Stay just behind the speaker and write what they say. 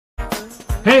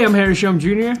Hey, I'm Harry Shum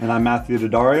Jr. And I'm Matthew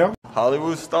Daddario.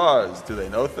 Hollywood stars, do they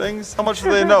know things? How much do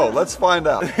they know? Let's find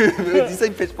out. Did you say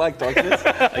pitch black darkness?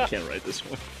 I can't write this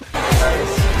one.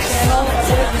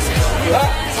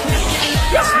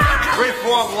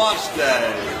 Freeform launch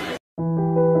day.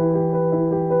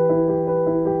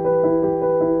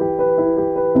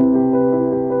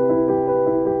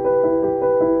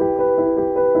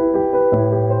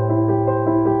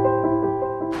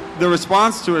 The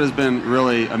response to it has been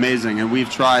really amazing, and we've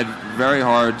tried very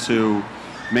hard to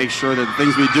make sure that the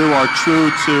things we do are true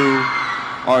to.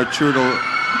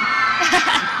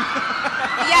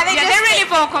 Yeah, they're really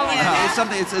vocal with it. It's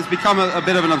something. It's become a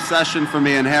bit of an obsession for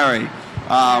me and Harry,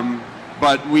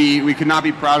 but we could not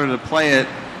be prouder to play it.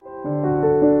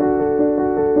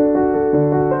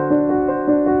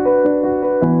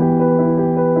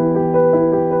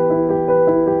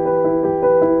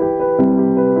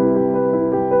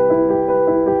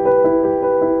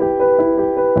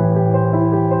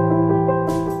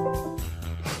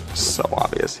 So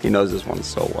obvious. He knows this one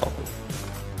so well.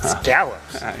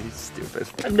 Scallops. He's stupid.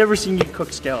 I've never seen you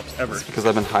cook scallops, ever. It's because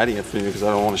I've been hiding it from you because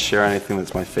I don't want to share anything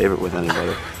that's my favorite with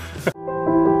anybody.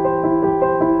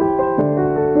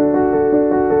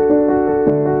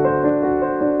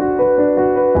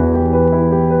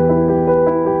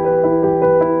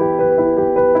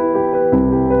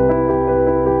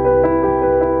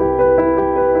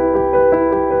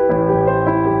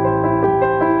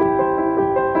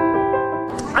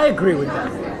 I agree with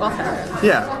that.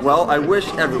 Yeah, well, I wish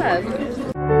everyone.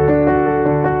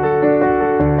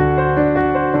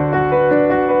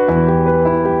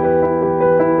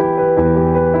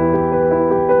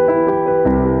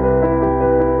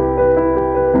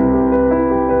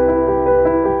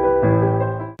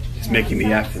 He's making the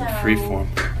F in freeform.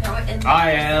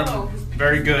 I am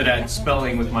very good at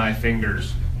spelling with my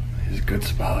fingers. He's a good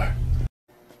speller.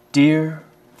 Dear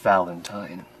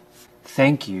Valentine,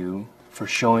 thank you for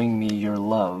showing me your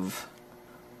love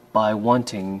by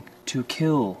wanting to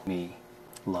kill me.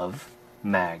 Love,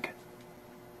 Magnus.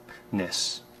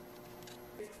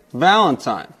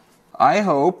 Valentine, I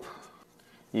hope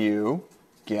you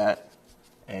get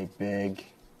a big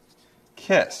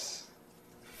kiss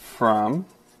from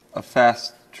a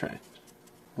fast train.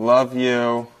 Love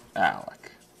you,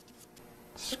 Alec.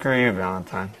 Screw you,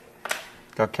 Valentine.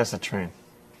 Go kiss a train.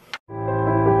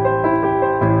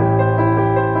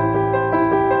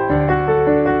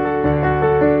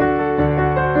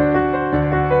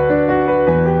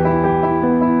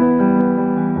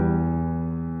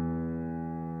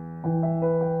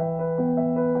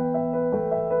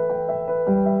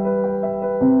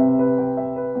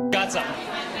 Got something.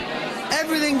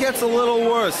 Everything gets a little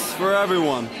worse for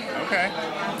everyone. Okay.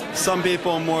 Some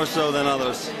people more so than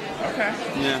others. Okay.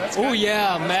 Yeah. Oh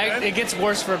yeah, it gets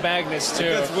worse for Magnus too.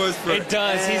 It gets worse for It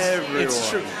does. everyone. It's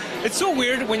true. It's so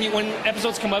weird when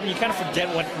episodes come up and you kind of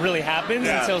forget what really happens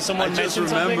until someone mentions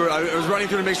something. I just remember, I was running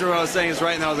through to make sure what I was saying is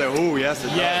right, and I was like, oh, yes, it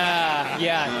does.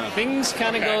 Yeah. Things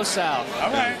kind of go south.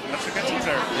 Okay. That's a good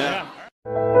teaser. Yeah.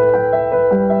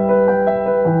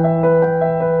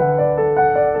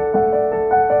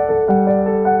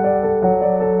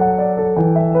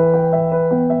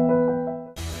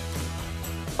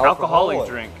 Alcoholic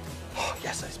drink. Oh,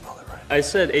 yes, I spelled it right. I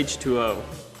said H2O.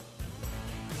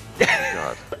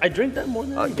 God. I drink that more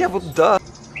than Yeah, well, duh.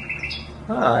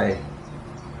 Hi.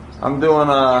 I'm doing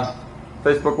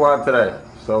Facebook Live today,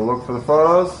 so look for the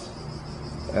photos,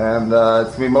 and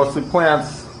it's gonna be mostly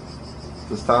plants.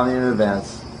 Just telling you in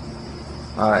advance.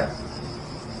 All right.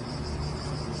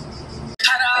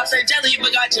 Say jelly,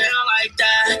 but got jam like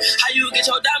that. How you get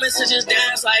your diamonds to just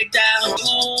dance like that? Ooh,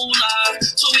 nah.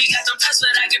 So we got them tests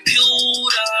for that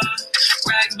computer.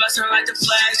 Rags busting like the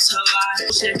flags a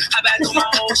lot. Shit, I back on my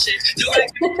old shit. You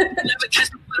like never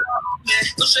catch me with a old man.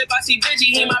 No straight I see Benji,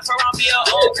 he might for around be a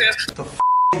old crib.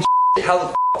 How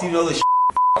the do you know this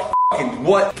fucking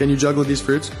what? Can you juggle these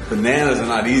fruits? Bananas are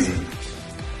not easy.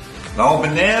 No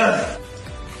bananas.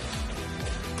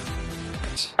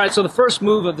 All right, so the first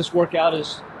move of this workout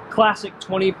is classic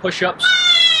 20 push-ups.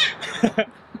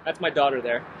 That's my daughter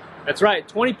there. That's right,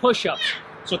 20 push-ups.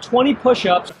 So 20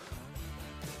 push-ups.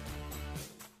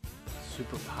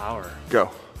 Superpower.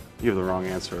 Go. You have the wrong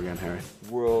answer again, Harry.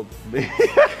 World I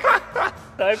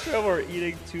have trouble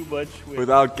eating too much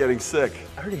without getting sick.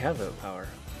 I already have that power.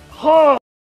 All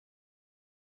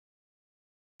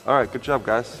right, good job,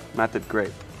 guys. Matt did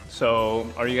great. So,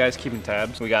 are you guys keeping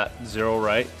tabs? We got 0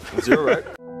 right. 0 right.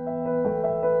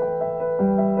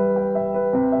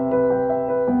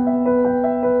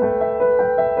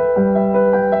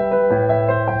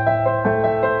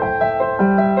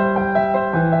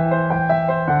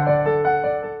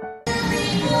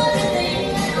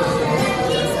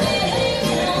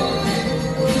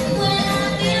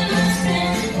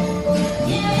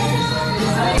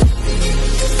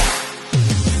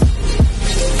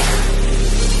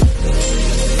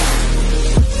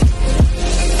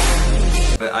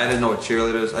 I didn't know what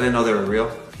cheerleaders, I didn't know they were real.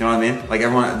 You know what I mean? Like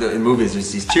everyone, in movies,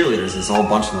 there's these cheerleaders, there's a whole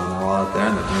bunch of them, they're all out there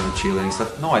and they're doing the cheerleading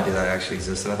stuff. No idea that actually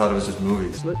existed, I thought it was just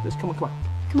movies. Let's come on, come on.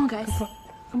 Come on, guys.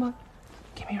 Come on.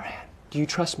 Give me your hand. Do you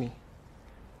trust me?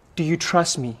 Do you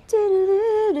trust me?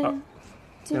 Oh,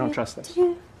 you don't trust us.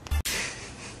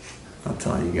 I'm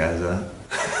telling you guys that.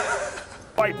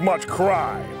 Quite much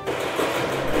crime.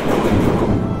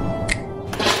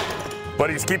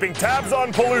 But he's keeping tabs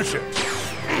on pollution.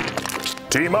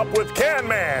 Team up with Can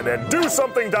Man and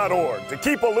DoSomething.org to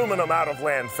keep aluminum out of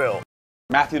landfill.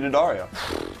 Matthew Daddario.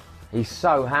 He's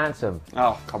so handsome.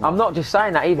 Oh, come on. I'm not just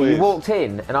saying that either. Please. You walked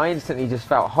in and I instantly just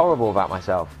felt horrible about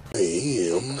myself. I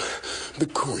am the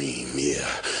cream, yeah.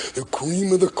 The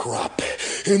cream of the crop.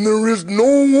 And there is no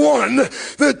one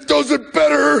that does it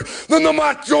better than the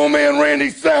Macho Man Randy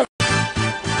Savage.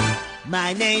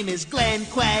 My name is Glenn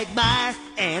Quagmire,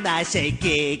 and I say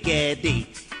giggity,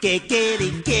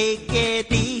 giggity, giggity,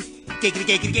 giggity,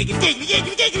 giggity, giggity,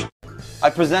 giggity, giggity. I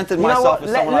presented myself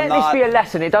as someone I'm not. Let this be a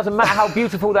lesson. It doesn't matter how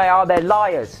beautiful they are, they're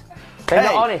liars. They're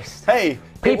not honest. Hey,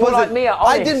 people like me are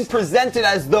honest. I didn't present it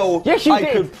as though I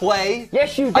could play.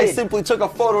 Yes, you did. I simply took a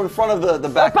photo in front of the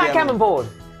backgammon board.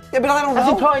 Yeah, but I don't know.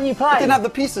 That's implying you play. It didn't have the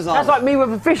pieces on That's it. like me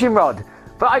with a fishing rod.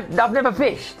 But I've never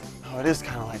fished. Oh, it is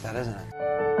kind of like that, isn't it?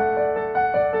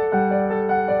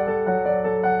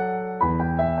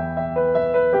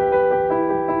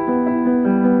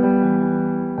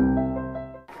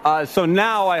 So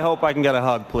now I hope I can get a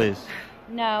hug, please.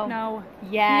 No. No.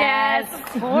 Yes.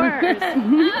 Of course.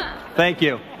 Thank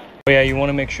you. Oh yeah, you want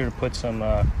to make sure to put some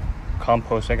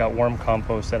compost. I got worm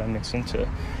compost that I mix into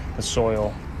the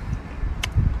soil.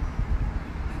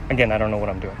 Again, I don't know what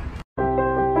I'm doing.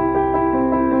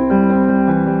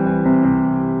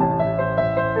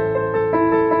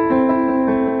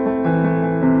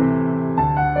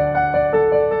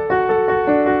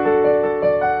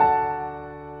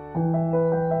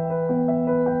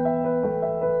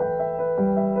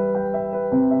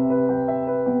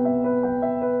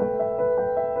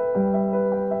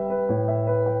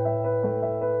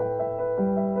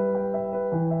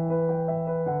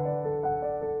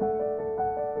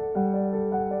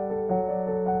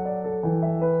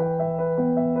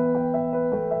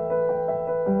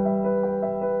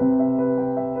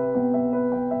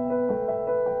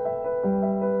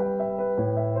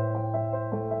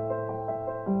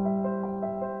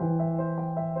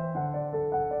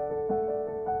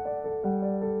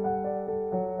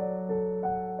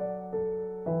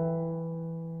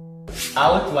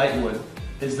 Alec Lightwood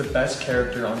is the best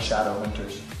character on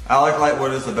Shadowhunters. Alec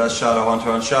Lightwood is the best shadow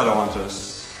hunter on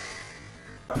Shadowhunters.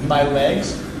 My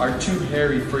legs are too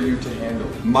hairy for you to handle.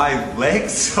 My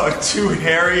legs are too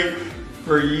hairy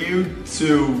for you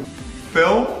to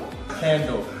film?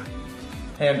 Handle.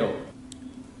 Handle.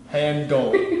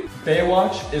 Handle.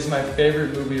 Baywatch is my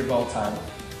favorite movie of all time.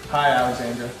 Hi,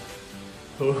 Alexandra.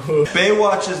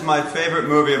 Baywatch is my favorite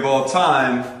movie of all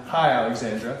time. Hi,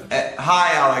 Alexandra.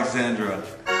 Hi, Alexandra.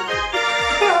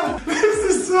 This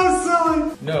is so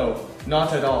silly. No,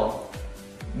 not at all.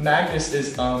 Magnus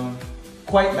is,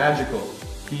 quite magical.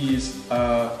 He's,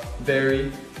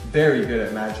 very, very good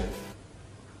at magic.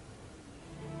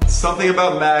 Something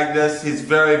about Magnus, he's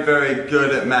very, very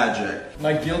good at magic.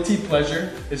 My guilty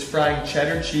pleasure is frying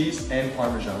cheddar cheese and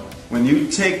Parmesan. When you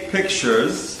take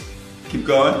pictures, keep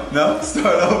going. No,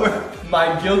 start over.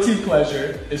 My guilty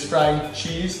pleasure is frying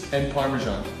cheese and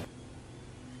Parmesan.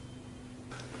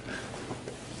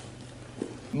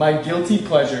 My guilty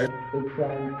pleasure is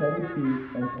frying cheddar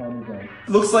cheese and Parmesan.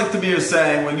 Looks like to me you're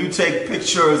saying when you take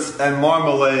pictures and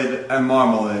marmalade and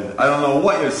marmalade. I don't know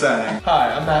what you're saying.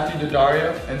 Hi, I'm Matthew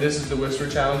Daddario, and this is the Whisper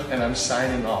Challenge, and I'm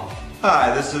signing off.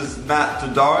 Hi, this is Matt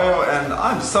Daddario, and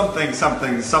I'm something,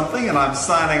 something, something, and I'm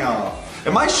signing off.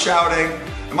 Am I shouting?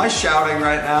 Am I shouting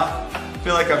right now? I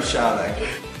feel like I'm shouting.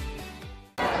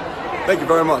 Thank you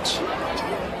very much.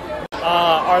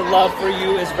 Our love for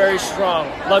you is very strong.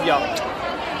 Love y'all.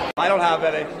 I don't have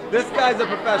any. This guy's a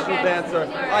professional dancer.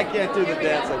 I can't do the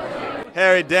dancing.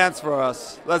 Harry, dance for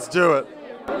us. Let's do it.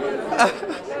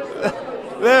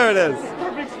 There it is.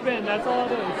 Perfect spin, that's all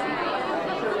it is.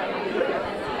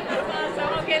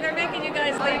 Okay, they're making you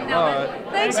guys leave now. All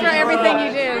right. Thanks for everything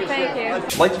you do. Thank you.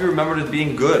 I'd like to be remembered as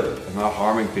being good and not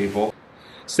harming people.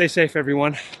 Stay safe,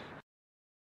 everyone.